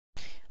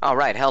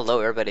Alright,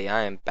 hello everybody,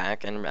 I am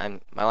back, and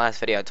my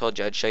last video I told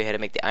you I'd show you how to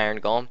make the iron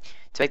golem.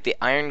 To make the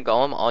iron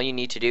golem, all you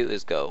need to do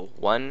is go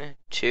 1,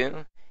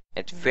 2,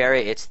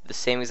 it's the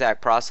same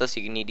exact process.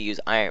 You need to use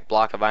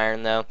block of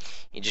iron though.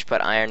 You just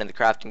put iron in the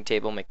crafting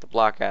table, make the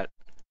block out.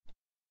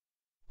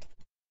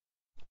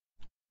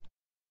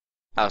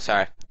 Oh,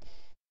 sorry.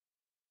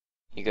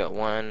 You go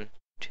 1,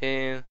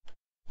 2,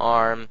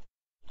 arm,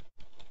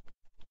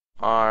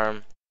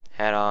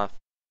 head off,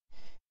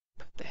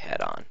 put the head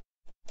on.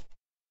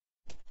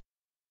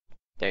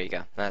 There you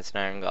go. That's an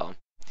iron golem.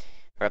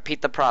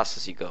 Repeat the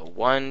process. You go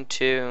 1,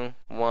 2,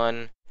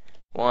 1,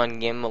 1.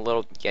 Give him a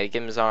little. Yeah,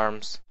 give him his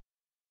arms.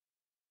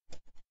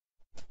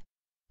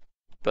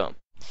 Boom.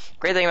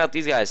 Great thing about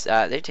these guys,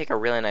 they take a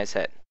really nice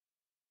hit.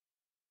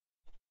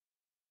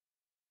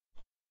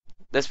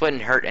 This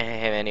wouldn't hurt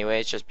him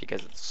anyways, just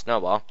because it's a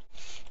snowball.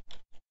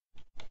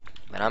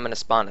 But I'm gonna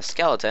spawn a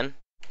skeleton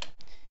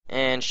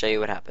and show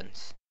you what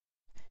happens.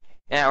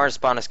 Yeah, we're gonna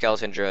spawn a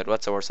skeleton druid.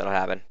 What's the worst that'll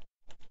happen?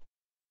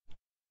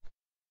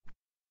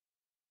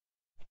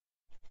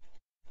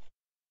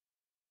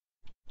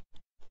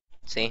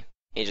 See?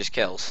 He just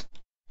kills.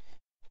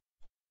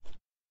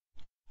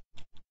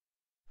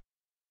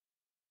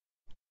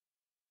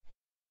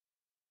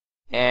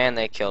 And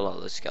they kill all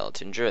the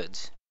skeleton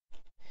druids.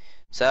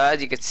 So as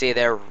you can see,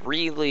 they're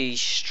really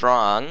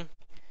strong.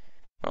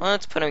 Well,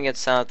 let's put them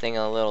against something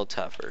a little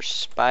tougher.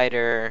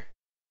 Spider.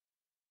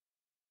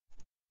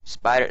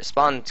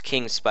 Spawn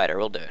king spider.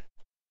 We'll do it.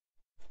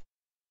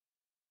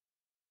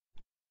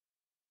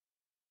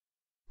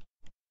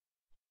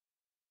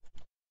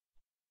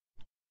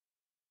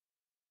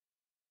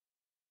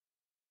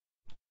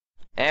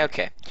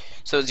 Okay,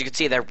 so as you can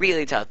see, they're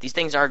really tough. These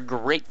things are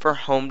great for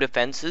home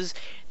defenses,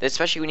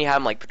 especially when you have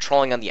them like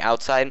patrolling on the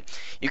outside.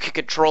 You can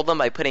control them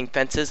by putting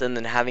fences and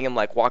then having them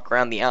like walk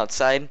around the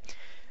outside,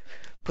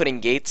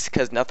 putting gates,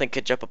 because nothing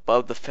could jump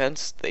above the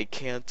fence. They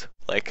can't,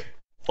 like,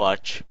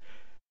 watch.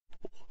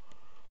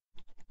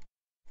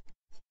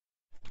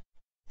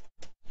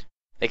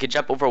 They can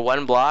jump over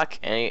one block,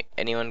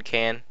 anyone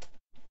can.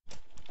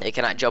 They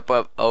cannot jump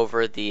up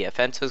over the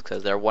fences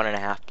because they're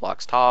 1.5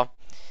 blocks tall.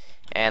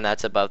 And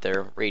that's above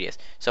their radius.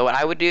 So what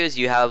I would do is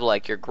you have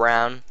like your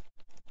ground,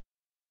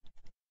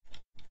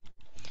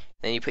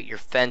 then you put your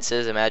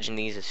fences, imagine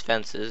these as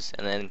fences,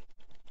 and then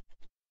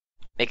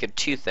make it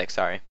too thick,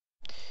 sorry.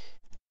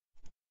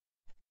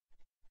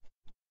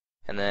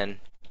 And then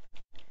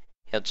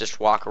he'll just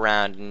walk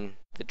around in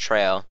the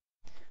trail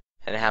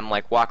and have him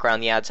like walk around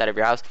the outside of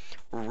your house.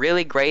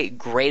 Really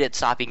great at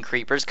stopping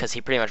creepers because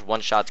he pretty much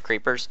one-shots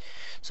creepers.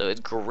 So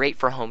it's great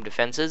for home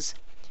defenses.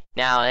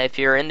 Now, if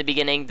you're in the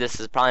beginning, this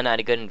is probably not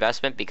a good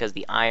investment because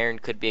the iron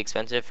could be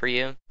expensive for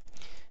you.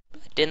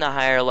 But in the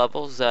higher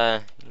levels,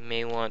 you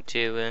may want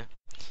to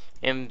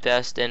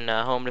invest in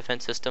a home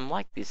defense system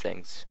like these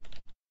things.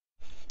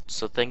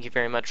 So thank you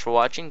very much for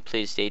watching.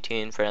 Please stay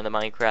tuned for another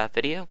Minecraft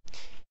video,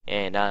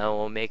 and I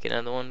will make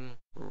another one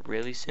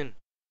really soon.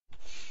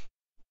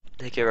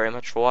 Thank you very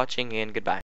much for watching, and goodbye.